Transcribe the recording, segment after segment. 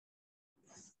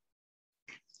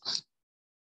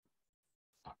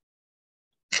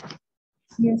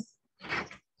Yes.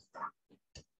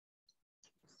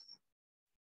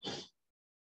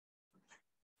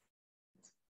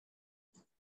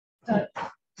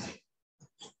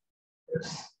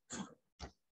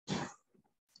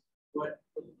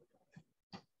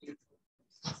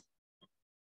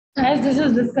 As this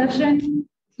is discussion,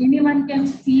 anyone can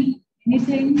speak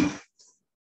anything.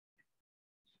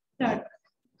 Start.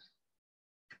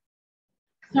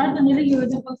 Start the meeting with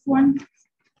the first one.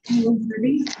 Who is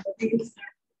ready? We will start.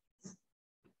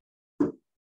 Good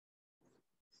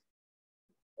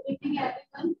evening,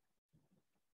 everyone.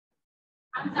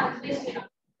 I'm Sanjay here.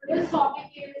 Today's topic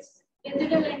is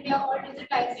Digital India or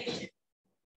digitization.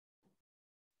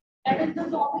 That is the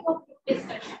topic of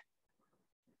discussion.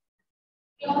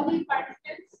 All the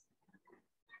participants,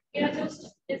 we are just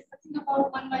discussing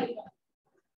about one by one.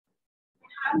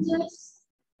 I'm just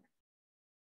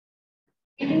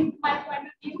giving my point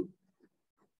of view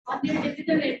on the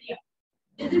Digital India.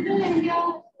 Digital India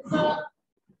is a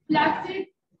flagship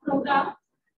program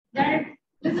that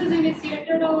this is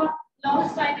initiated or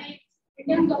launched by the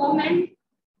Indian government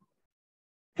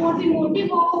for the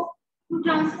motive of to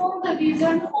transform the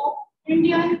vision of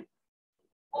Indian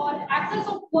or access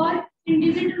of work in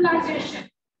digitalization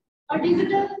or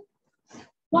digital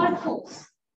workforce,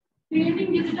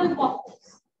 creating digital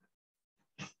workforce.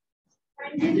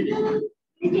 And Digital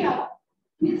India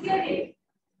initiative,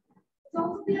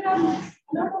 so there are a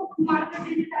lot of market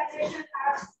digitization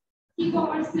apps,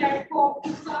 e-commerce platform to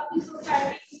serve the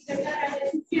society better and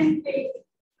efficient way.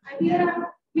 And there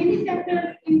are many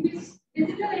sectors in which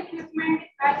digital equipment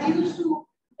are used to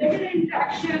better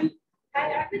interaction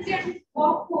and efficient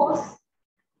workforce.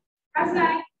 As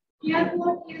like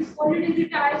airport is fully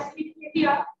digitized in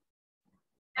India,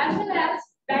 as well as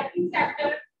banking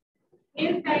sector,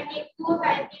 net banking, core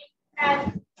banking,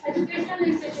 and educational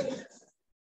institutions.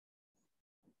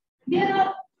 There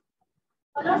are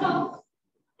a lot of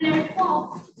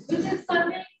platforms which is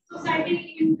serving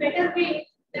society in better way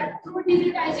that through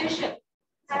digitization.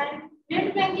 And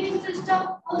net banking system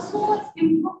also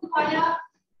improved via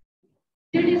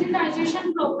the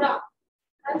digitization program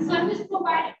and service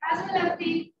provided as well as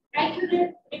the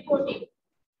accurate reporting.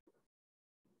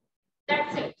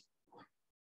 That's it.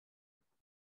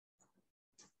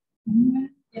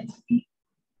 Yes.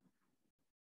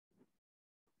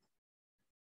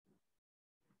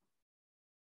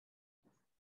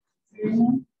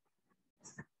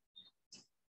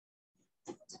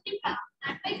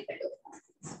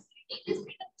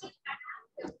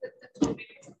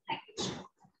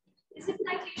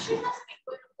 Digitalization has been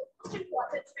one of the most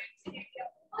important trends in India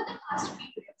over the past few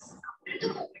years after the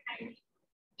COVID-19.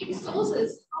 It shows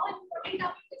us how important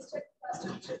our digital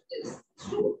infrastructure is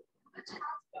through which has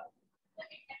brought the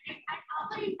internet and our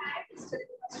entire digital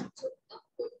infrastructure to the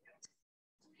forefront.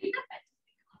 Today, the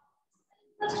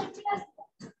infrastructure has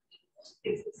moved to most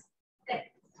places. Then,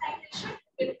 digitalization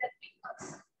will helping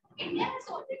us. India has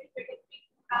already made a big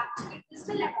impact in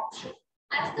digital adoption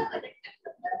as the collective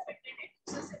number of internet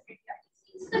users in India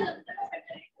exceeds the number of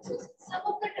internet users in some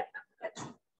of the developed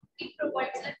countries. It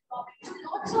provides employment to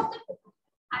lots of the people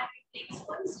and it takes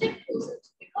one step closer to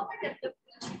become a developed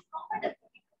country from a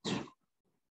developing country.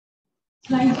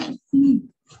 Slide C.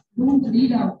 Don't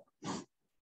read out.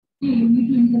 Okay, you need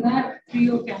to interact with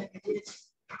your candidates.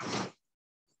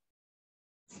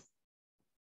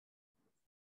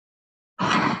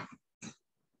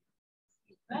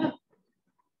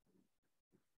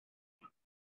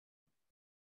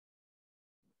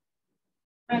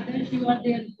 Pradesh, you are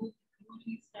there.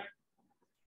 Please start.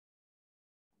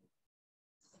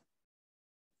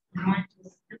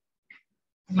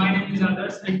 My name is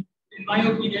Adarsh, and in my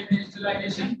opinion,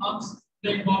 digitalization harms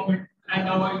the environment and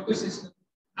our ecosystem,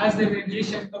 as the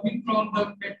radiation coming from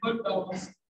the network towers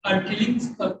are killing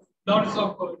lots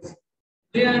of birds.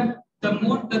 The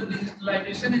more the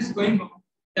digitalization is going on,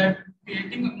 that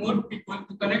creating more people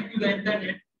to connect to the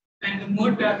internet, and the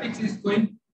more traffic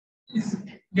is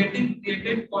getting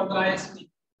created for the ISP.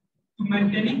 To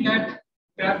maintaining that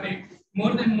traffic,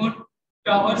 more and more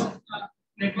towers,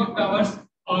 network towers,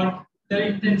 or the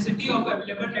intensity of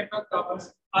available network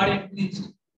towers are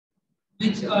increased,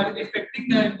 which are affecting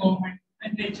the environment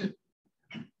and nature.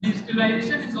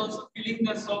 Digitalization is also killing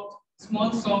the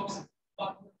small shops,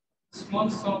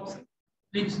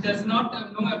 which does not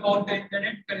know about the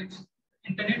internet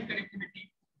connectivity.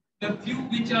 The few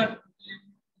which have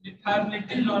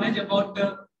little knowledge about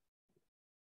the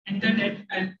internet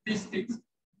and these things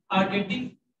are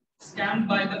getting scammed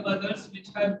by the others which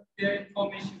have their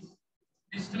information.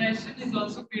 Digitalization is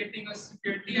also creating a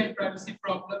security and privacy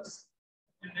problems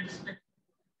in respect.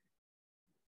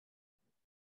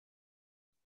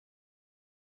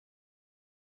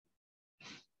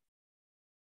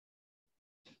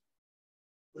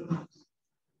 My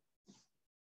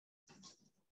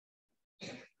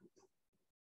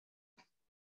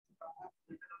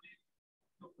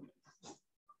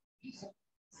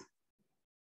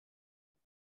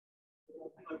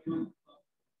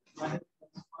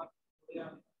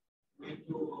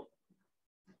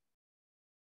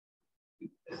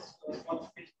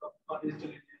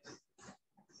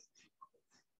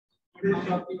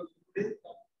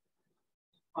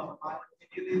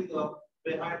opinion is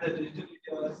behind the digital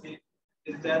literacy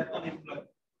is that unemployment.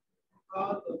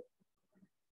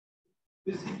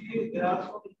 Basically, there are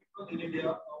so many people in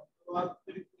India who are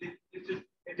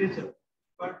literature,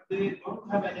 but they don't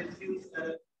have any skills,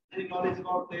 any knowledge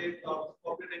about it,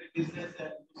 operate any business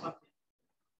and do something.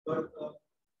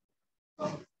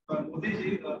 But Modi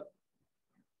ji,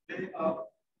 they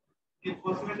he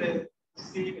forcefully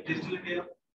see digital India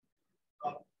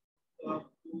to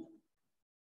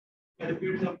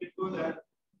educate some people and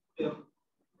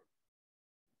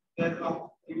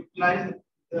utilize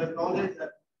the knowledge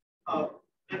that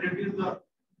can reduce the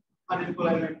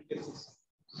unemployment cases.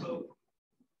 So,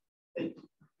 thank you.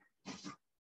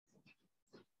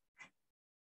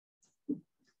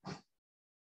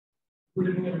 Good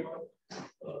evening, everyone.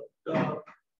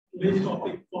 Today's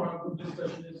topic for our group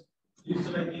discussion is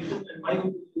digitalization, and my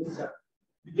opinion is that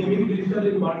becoming digital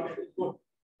in market is good,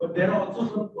 but there are also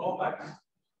some drawbacks,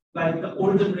 like the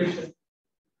old generation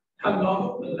have a lot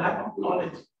of lack of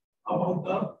knowledge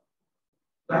about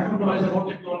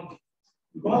technology.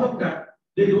 Because of that,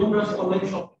 they don't trust online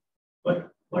shopping.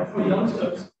 But for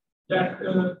youngsters, that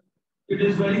it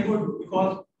is very good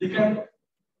because they can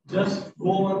just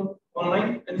go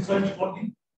online and search for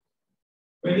the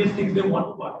various things they want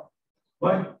to buy.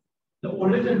 But the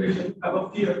older generation have a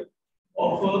fear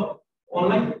of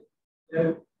online.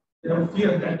 They have a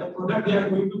fear that the product they are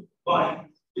going to buy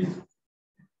is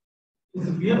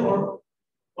real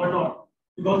or not,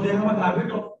 because they have a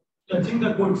habit of touching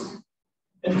the goods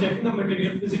and checking the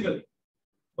material physically.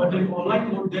 But in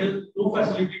online mode, there is no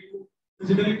facility to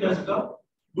physically touch the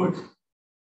goods.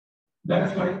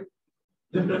 That's why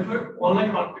they prefer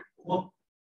online market over.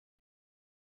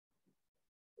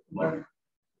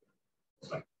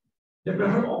 They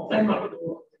prefer offline market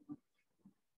over.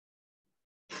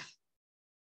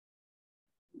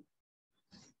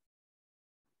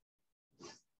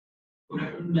 Good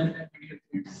afternoon, and media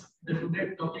friends. The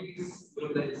today's topic is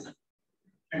globalization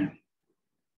and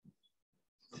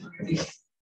digital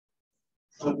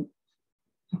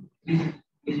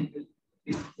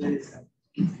digitalization.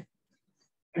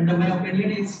 And my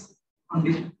opinion is on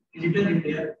digital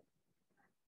India.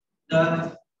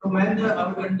 From when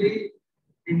our country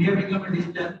India become a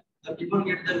digital, the people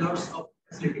get the lots of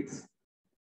facilities,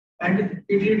 and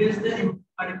it reduces the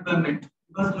unemployment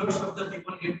because lots of the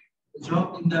people get a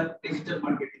job in the digital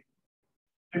marketing.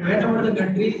 And whenever the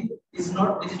country is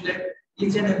not digital,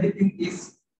 each and everything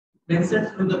is mentioned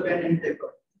through the pen and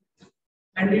paper,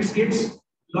 and it gets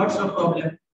lots of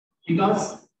problem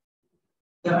because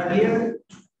the earlier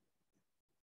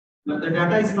the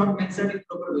data is not mentioned in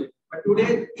proper way. But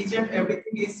today, each and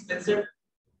everything is mentioned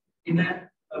in a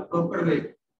proper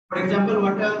way. For example,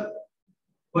 what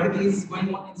work is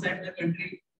going on inside the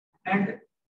country, and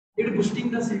it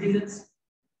boosting the citizens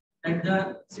and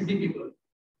the city people,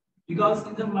 because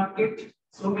in the market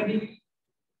so many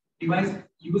device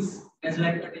use as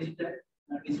like a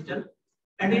digital,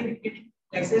 and it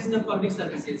access the public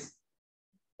services.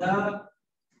 The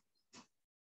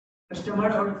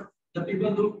customer or the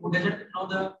people who doesn't know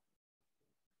the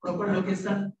proper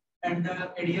location and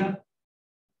the area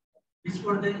which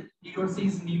for the he or she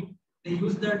is new, they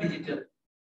use the digital,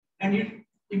 and it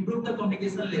improve the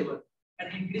communication level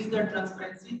and increase the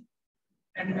transparency,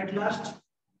 and at last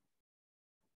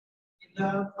in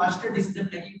the faster decision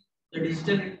making, the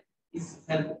digital is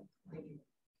helpful. Thank you.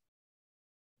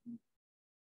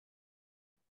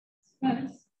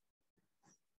 Yes.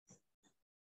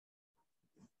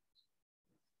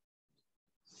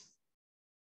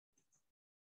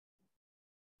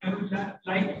 I would like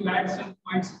to add some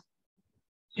points.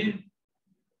 Due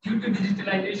to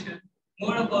digitalization,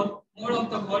 more of the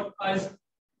work is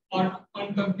on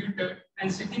computer,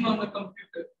 and sitting on the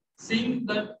computer,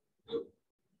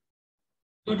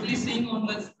 totally seeing on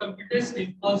the computer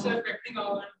screen, also affecting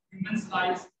our human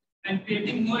eyes and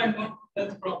creating more and more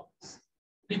health problems,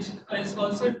 which is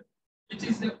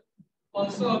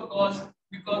also a cause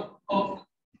because of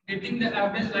getting the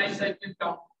average life cycle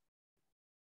down.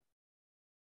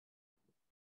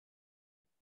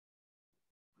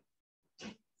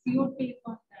 Your take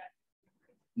on that.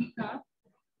 Nika,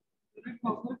 you look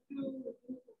forward to the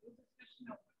discussion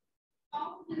of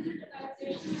How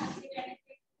digitalization has been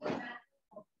anything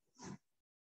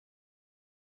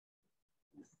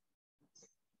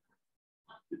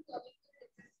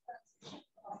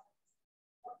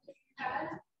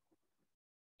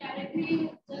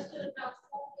category just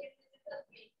transformed in digital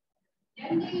way.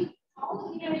 Then the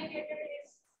how eradicated is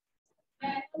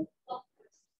manual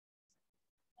workers.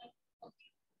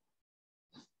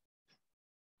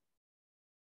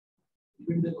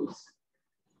 Windows.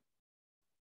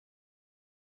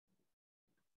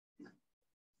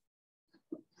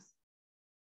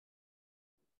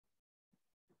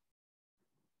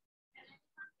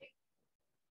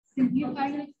 Simplify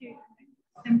your statement.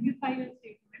 Simplify your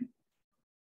statement.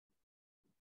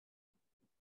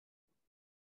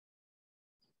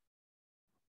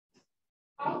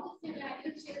 How the scenario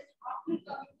changes after coming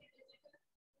to digital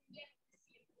India.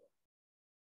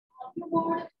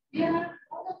 Afterward, there are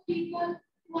a lot of people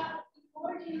who are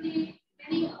involved in the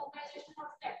many organizational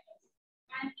sectors.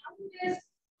 And nowadays,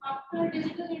 after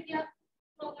Digital India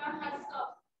program has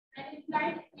come and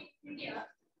implied in India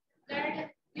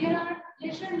that there are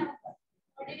lesser number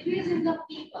or decrease in the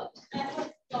people that was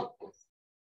workforce.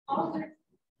 How is it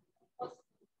possible?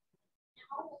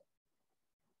 How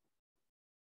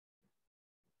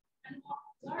and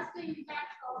what's the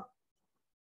impact of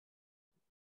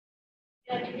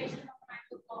the eradication of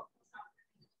manual workforce after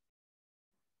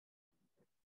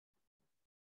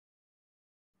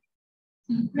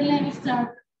People have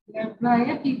started,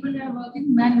 prior people are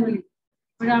working manually,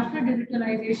 but after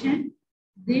digitalization,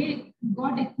 they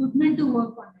got equipment to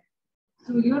work on it.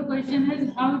 So your question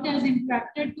is how it has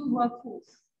impacted to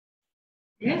workforce.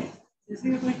 Yes, this is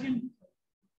your question.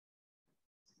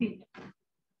 Speak.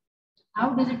 How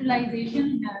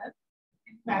digitalization has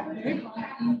impacted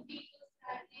on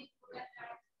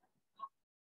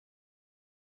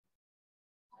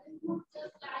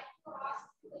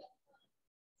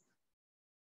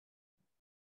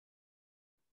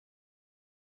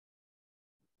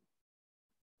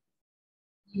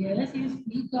Yes, you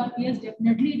speak up. Yes,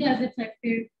 definitely it has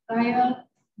affected. Prior,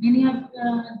 many of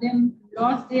them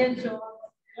lost their job.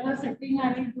 Sitting,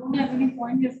 I don't have any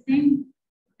point just saying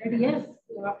that yes,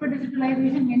 after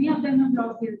digitalization, many of them have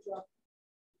lost their job.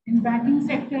 In banking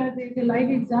sector, there is a live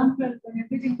example when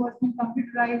everything was being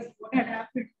computerized. What had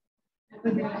happened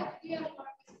over there?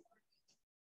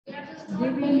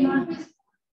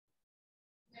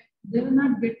 They were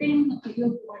not getting your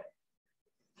point.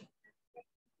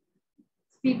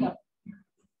 Speak up.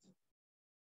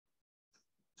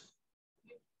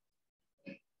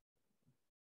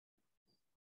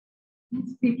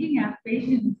 Speaking of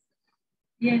patience.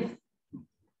 Yes.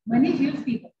 Manish, you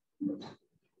speak up.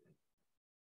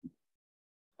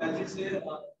 As you say,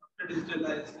 after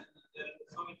digitalization, there are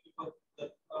so many people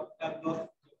that have lost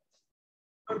jobs.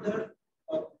 But there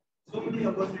are so many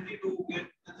opportunity to get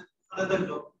another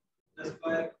job. That's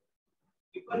why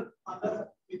people have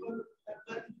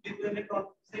dependent on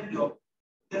the same job.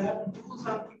 They have to do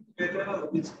something better,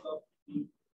 which and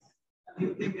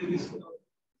you think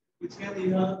which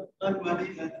can earn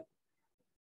money and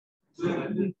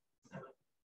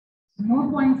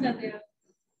more points are there.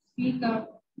 Speak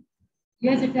up.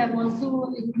 Yes, it has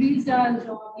also increased our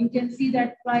job. You can see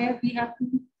that prior we have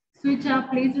to switch our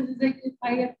places. Like if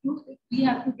we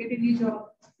have to get any job.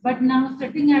 But now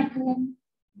sitting at home,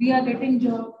 we are getting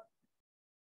job.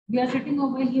 We are sitting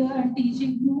over here and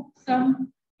teaching to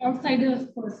some outsiders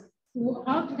person. So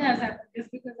how it has happened?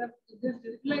 Just because of this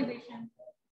digitalization.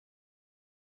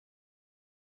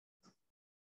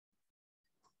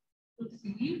 So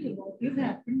see what is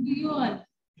happening to you all.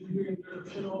 Due to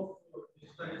introduction of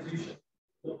digitalization,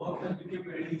 the work has become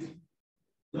very easy.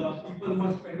 The people who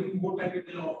are spending more time in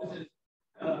their offices,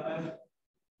 and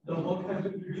the work has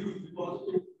been reduced because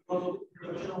of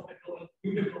introduction of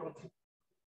new technology.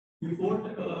 Before the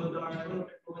arrival of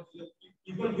technology,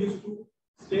 people used to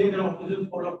stay in their offices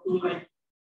for up to like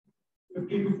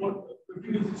 50 to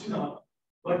 60 hours.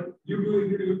 But due to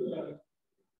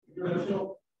introduction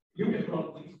of new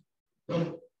technologies,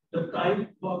 the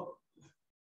time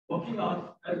working hours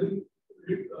has been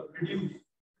reduced.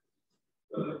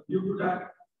 Due to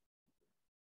that,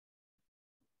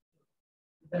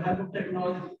 the help of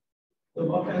technology, the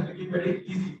work has become very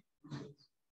easy.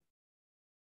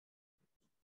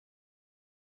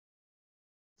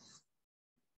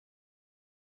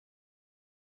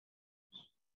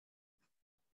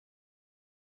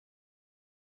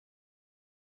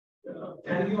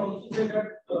 Can we also say that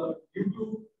due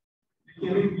to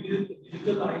becoming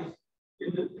digitalized in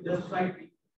the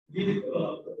society,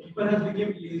 people have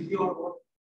become lazy or what?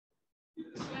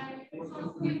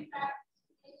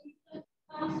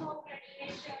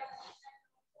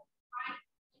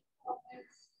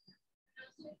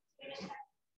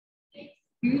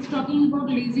 He is talking about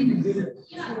laziness.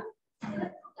 yeah,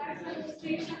 that's why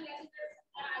registration lessons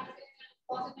as a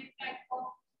positive impact of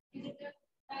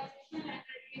digitalization and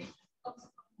radiation comes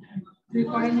from that.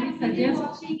 Accordingly suggest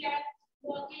she can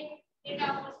working 8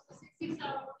 hours, 6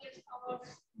 hours, 8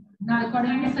 hours. now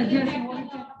accordingly suggest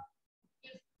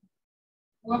Yes.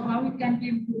 how it can be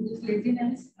improved. This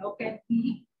laziness, how can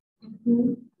be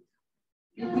improved?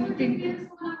 It also depends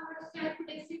on our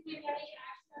self-disciplinary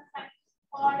actions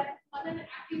or other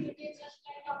activities, just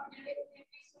like our daily routine.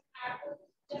 We should have to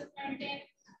just maintain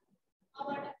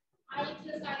our eye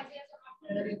exercises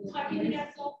after 30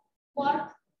 minutes of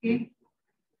work. Okay.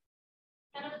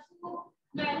 And also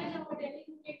manage our daily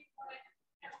routine for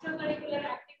extracurricular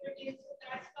activities. So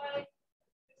that's why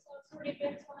it also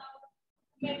depends on our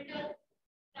mental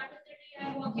capacity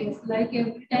and working. Yes, like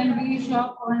every time we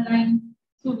shop online,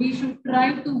 so we should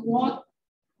try to walk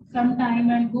sometime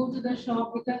and go to the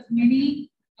shop, because many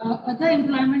other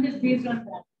employment is based on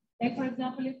that. Like for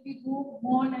example, if we go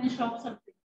mall and shop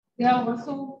something, there are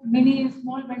also many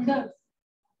small vendors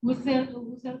who sell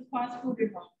fast food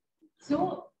and all.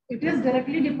 So it is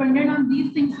directly dependent on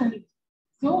these things only.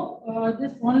 So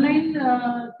this online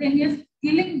thing is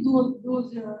killing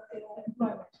those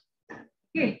employment.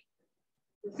 Okay.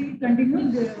 See,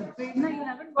 continue. Now you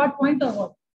haven't got point of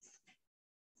all.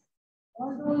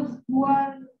 All those who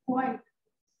are quiet,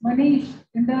 Manish,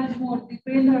 indulge more,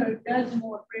 Dipender, indulge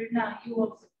more, Prerna, you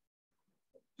also.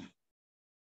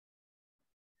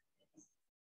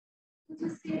 To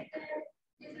say that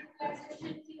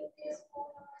digitalization is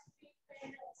more of a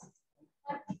vendors,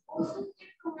 but also it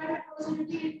provide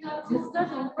opportunity in terms of Discuss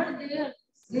over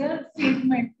their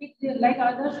statement, pick like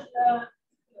others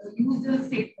use their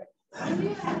statement. do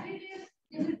you agree that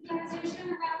digitalization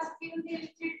has given the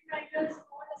street vendors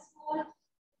small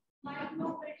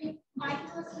small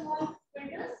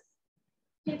vendors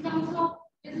in terms of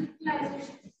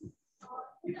digitalization?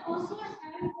 It also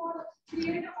helps for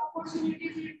create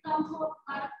opportunities in terms of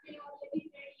marketing or living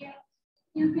area,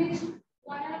 in which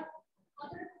while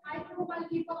other high-profile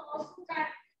people also can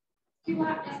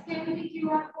scan the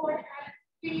QR code and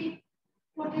pay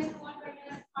for this small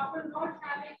vendors after not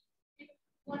having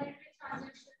monetary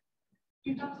transaction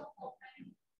in terms of offline.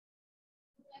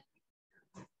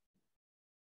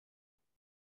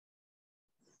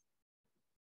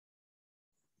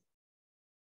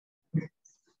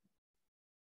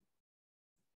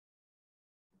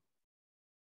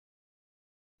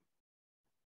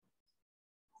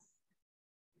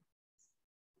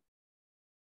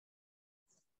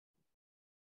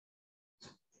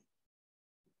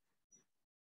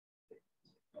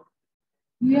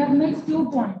 You have made 2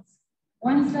 points.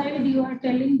 One side you are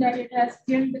telling that it has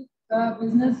killed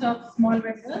business of small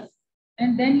vendors,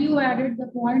 and then you added the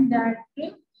point that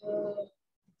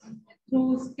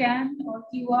through scan or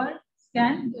QR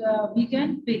scan we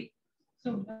can pay.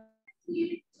 So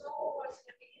It's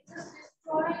just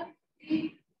destroy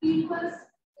the people's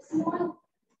small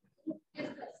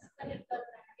business that is the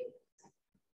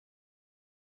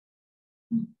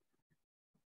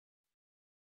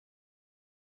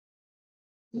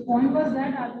the point was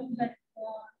that Arvind, that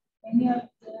many of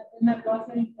them have lost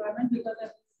their employment because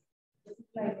of this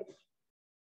digitalization.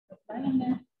 Supply and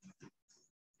then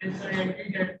Yes, I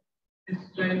agree that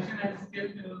digitalization has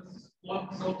killed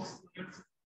lots of students'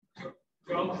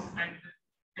 jobs and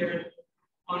their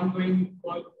ongoing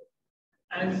work.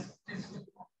 As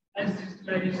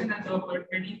digitalization has offered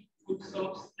many food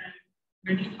shops and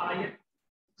many higher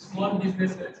small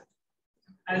businesses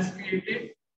has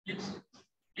created which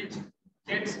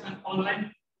gets an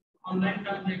online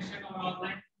transaction or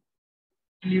online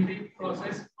delivery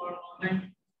process or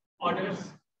online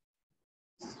orders.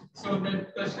 So the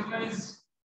customers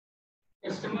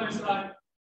are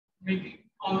making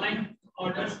online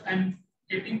orders and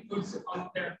getting goods on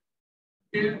there.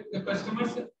 The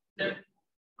customers that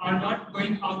are not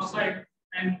going outside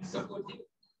and supporting,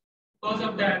 because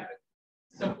of that,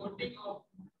 supporting of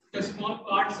the small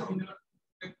carts owner,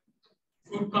 the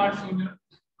food carts owner,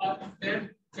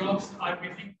 their jobs are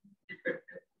getting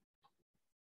affected.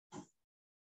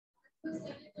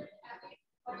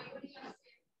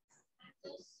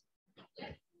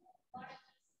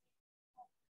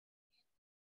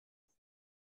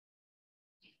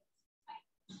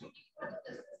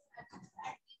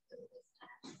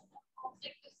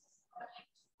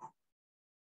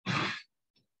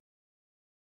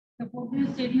 support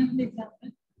the statement example.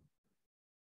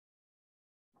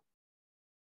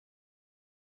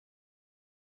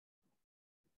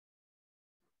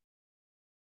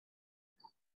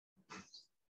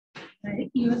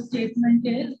 Right, your statement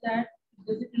is that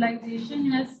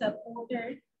digitalization has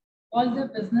supported all the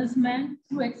businessmen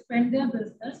to expand their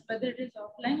business, whether it is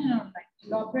offline and online.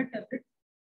 Elaborate a bit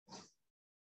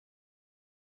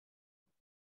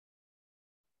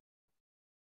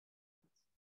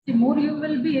the more you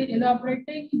will be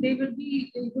elaborating, they will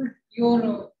be able,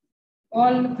 your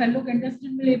all fellow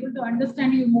contestants will be able to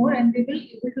understand you more and they will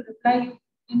be able to reply you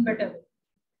in better way.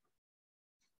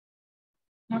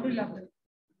 Not elaborate.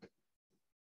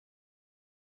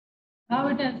 How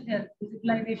it has helped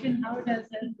visualization, how it has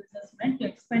helped businessmen to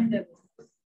expand their business.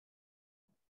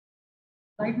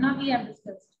 Right now we have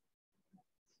discussed.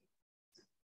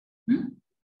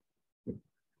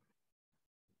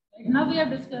 Right now we have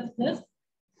discussed this.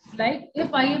 Like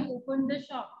if I have opened the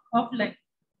shop offline,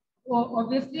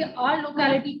 obviously our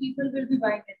locality people will be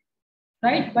buying it,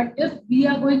 right? But if we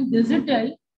are going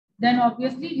digital, then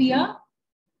obviously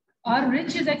our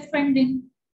reach is expanding.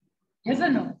 Yes or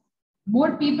no?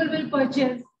 More people will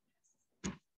purchase.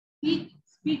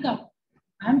 Speak up.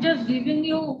 I'm just giving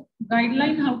you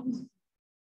guideline how to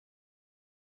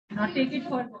not take it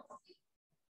further.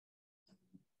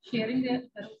 Sharing their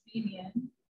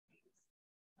opinion.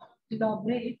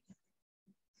 Elaborate.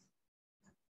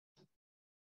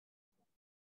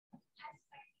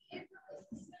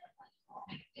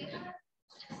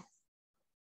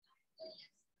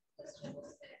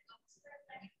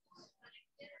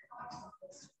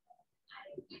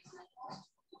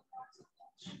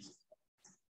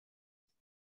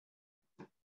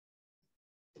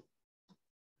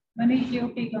 Manish, your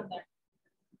take on that.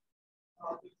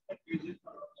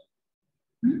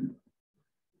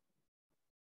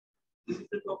 This is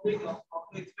the topic of how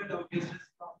to expand our business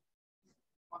from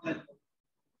online.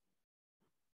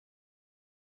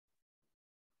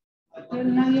 Till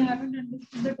now you haven't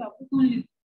understood the topic only.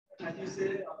 As you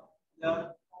say, they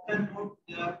are often not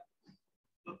there.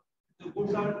 The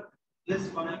goods are less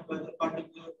buying by the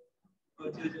particular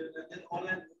purchaser, and then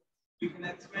online we can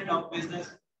expand our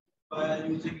business by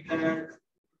using ads,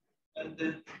 and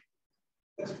then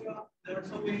extra. There are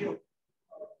so many.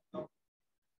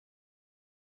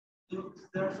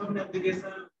 There are some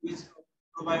applications which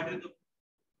provided the.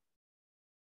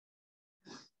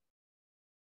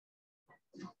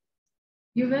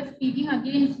 You were speaking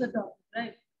against the topic,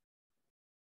 right?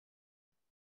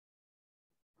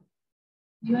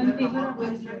 You are in favor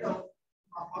of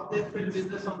how they build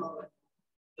business online,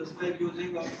 just like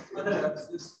using other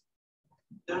apps.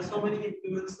 There are so many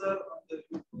influencers on the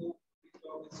YouTube,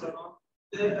 Instagram.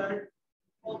 They add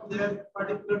on their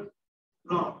particular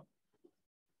brand.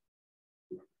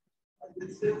 And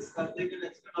this is that they can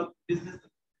expand our business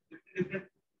in different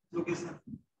locations.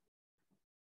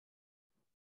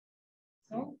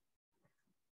 so.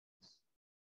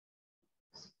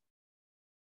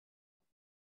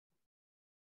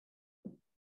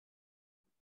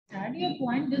 Add your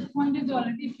point. This point is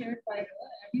already shared by her.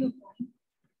 Add your point.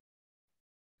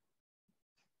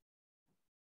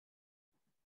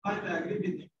 I agree with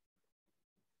you.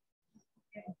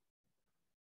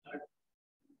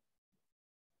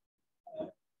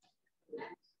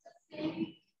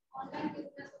 Online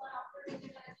business or after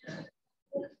digitalization,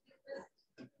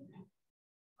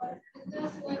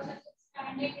 business was just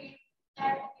expanding in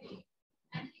that way.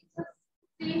 And it's the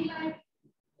same like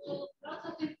lots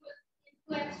of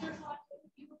influencers on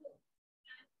YouTube.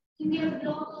 In their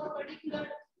blog or particular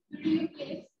video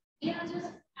clips, they are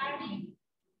just adding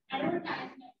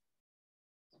advertisement.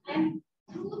 And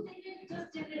through they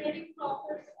just generating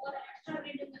profits or extra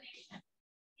remuneration.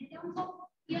 In terms of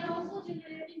they are also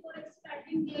generating or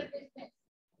expanding their business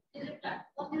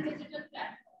on the digital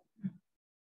platform.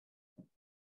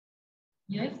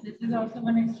 Yes, this is also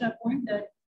one extra point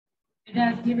that it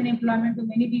has given employment to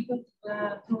many people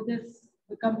through this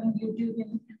becoming YouTube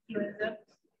influencer.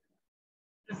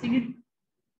 Proceed.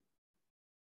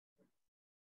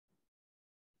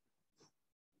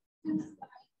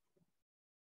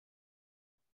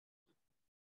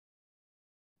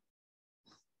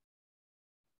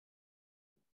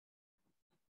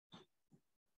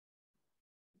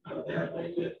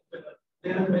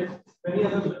 There are many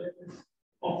other benefits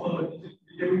of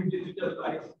living digital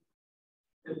life.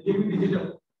 Living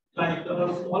digital, like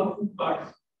small food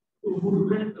carts who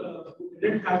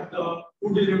didn't have the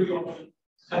food delivery option,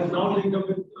 has now linked up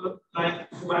with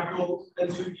like Zomato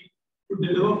and Swiggy to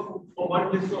deliver food for one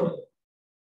place or another.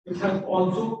 Which has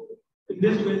also, in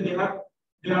this way, they are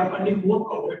earning more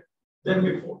profit than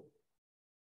before.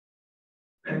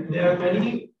 And there are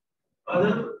many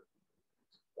other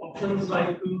options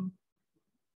like you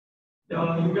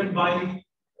can buy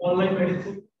online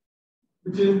medicine,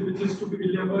 which is to be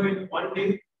delivered in one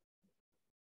day,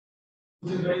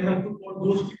 which is very helpful for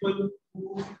those people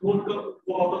who don't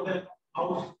go out of their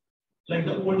house, like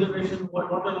the old generation who are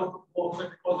not allowed to go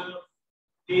outside because of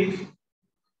age.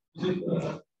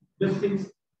 This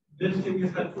thing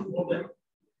is helpful for them.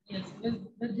 Yes,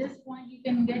 with this point you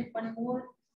can get one more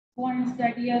points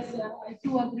that yes, I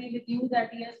do agree with you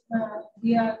that yes,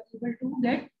 we are able to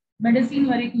get medicine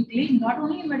very quickly. Not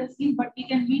only medicine, but we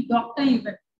can meet doctor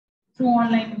even through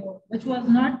online mode, which was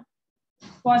not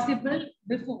possible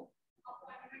before.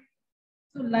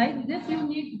 So like this, you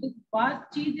need the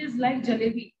fast cheese is like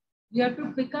jalebi. You have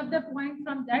to pick up the point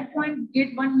from that point,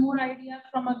 get one more idea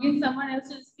from again someone else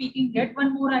is speaking, get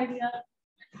one more idea.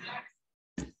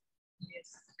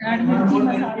 Yes. Add mirchi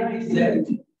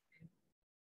masala.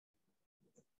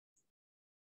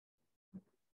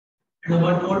 And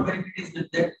one more benefit is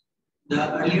that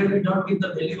the earlier we don't give the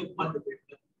value of 1 rupee.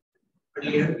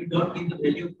 Earlier we don't give the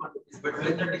value of 1 rupees, but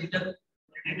when the digital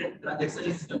transaction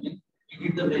is coming, we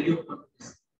give the value of 1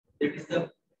 rupees. That is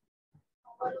the.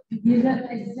 These are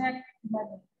exact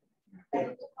money.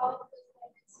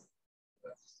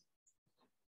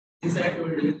 This I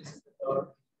told you.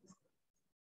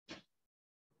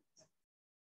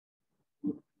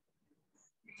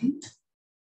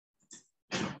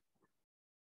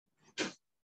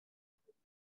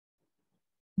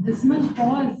 This much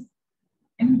pause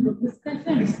in group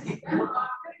discussion.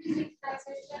 After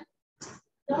digitalization,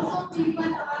 lots of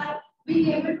people are being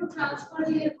able to transfer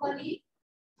their money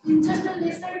in just a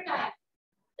lesser time.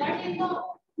 That is the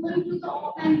going to the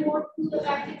offline mode to the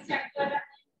banking sector.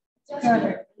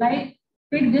 Correct. Like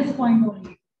pick this point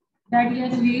only. That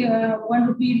yes, we 1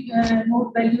 rupee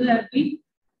note value has been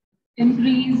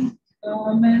increased.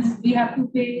 Means we have to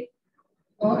pay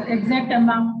exact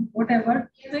amount,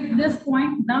 whatever. Pick this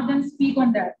point now, then speak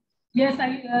on that. Yes,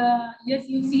 yes,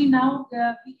 you see now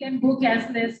we can go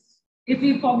cashless if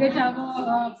we forget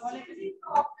our policy.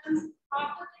 After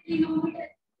the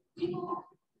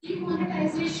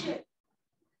demonetization,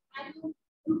 and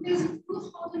rupees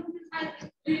 2,000 rupees has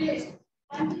released.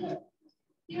 And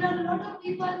there are a lot of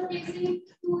people facing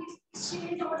to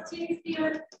exchange or change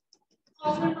their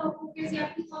 1,000 of rupees or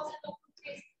 2,000 of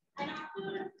rupees. And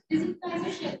after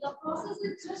digitization, the process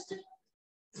is just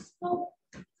slow,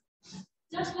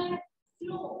 just like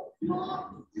flow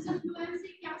is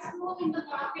influencing cash flow in the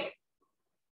market.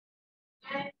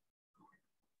 And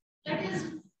that is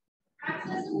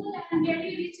accessible and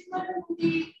very reachable to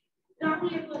the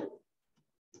ground level.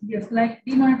 Yes, like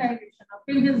demonetization.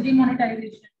 After this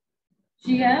demonetization,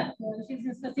 she's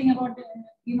discussing about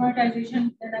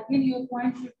demonetization. Then again, your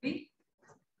point should be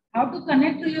how to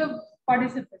connect to your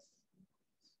participants.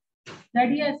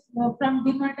 That yes, from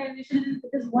demonetization,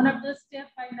 it is one of the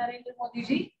steps by Narendra Modi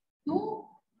ji to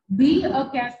be a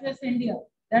cashless India.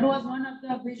 That was one of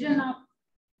the vision of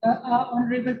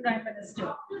Honorable Prime Minister.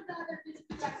 After the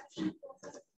digitization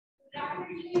process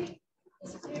rapidly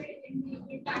spread in the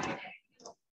internet.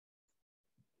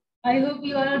 I hope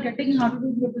you all are getting how to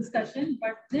do group discussion,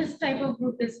 but this type of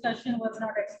group discussion was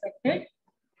not expected.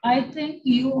 I think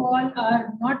you all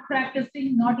are not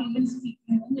practicing, not even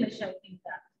speaking English, I think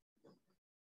that.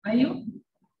 Are you?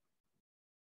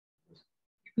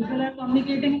 People are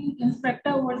communicating,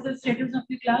 inspector, what's the status of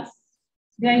the class?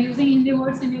 They are using Hindi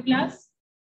words in your class?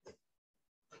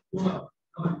 No,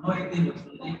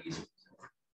 English.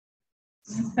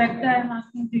 Inspector, I am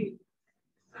asking to you.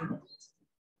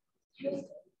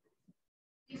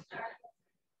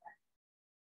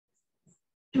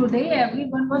 Today,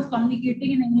 everyone was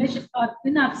communicating in English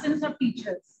in absence of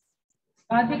teachers.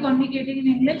 Are they communicating in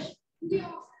English?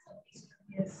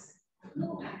 Yes.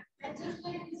 No, I just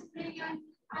like this break and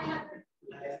I have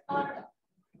order.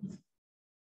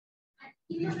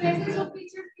 In the presence of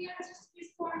teacher, we are just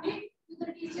responding to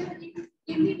the teacher in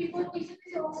Hindi because teacher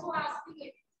is also asking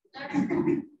it.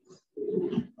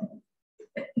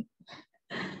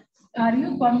 Are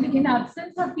you communicating in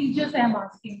absence of teachers? I am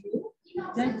asking you. In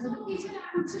absence of teacher,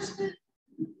 I'm just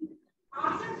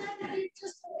after that I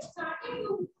just starting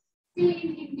to say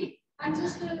in Hindi. I'm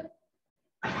just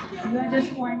you are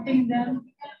just pointing them.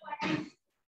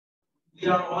 We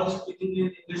are all speaking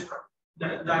in English,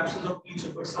 the absence of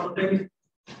teacher, but sometimes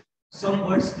some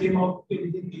words came out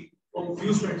in Hindi from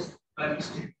few students by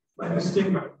mistake. By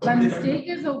mistake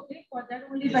is okay. For that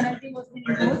only penalty was being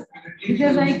imposed.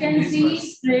 Because I can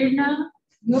see Prerna,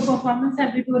 your performance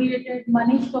has deteriorated,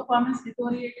 Manish's performance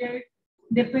deteriorated.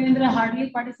 Dipendra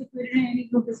hardly participated in any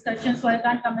group discussion, so I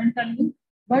can't comment on you.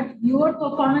 But your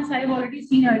performance I have already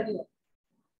seen earlier.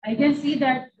 I can see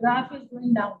that graph is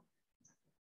going down.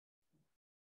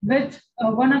 Which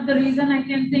one of the reason I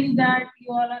can think that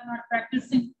you all are not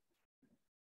practicing.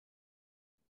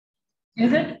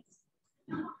 Is it?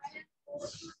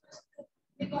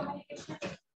 The communication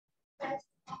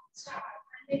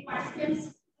the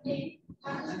participants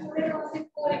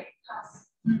class.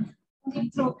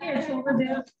 It's okay, it's over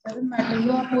there. Doesn't matter.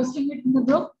 You are posting it in the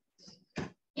group?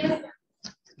 Yes.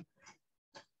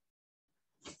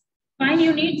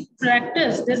 you need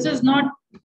practice. This is not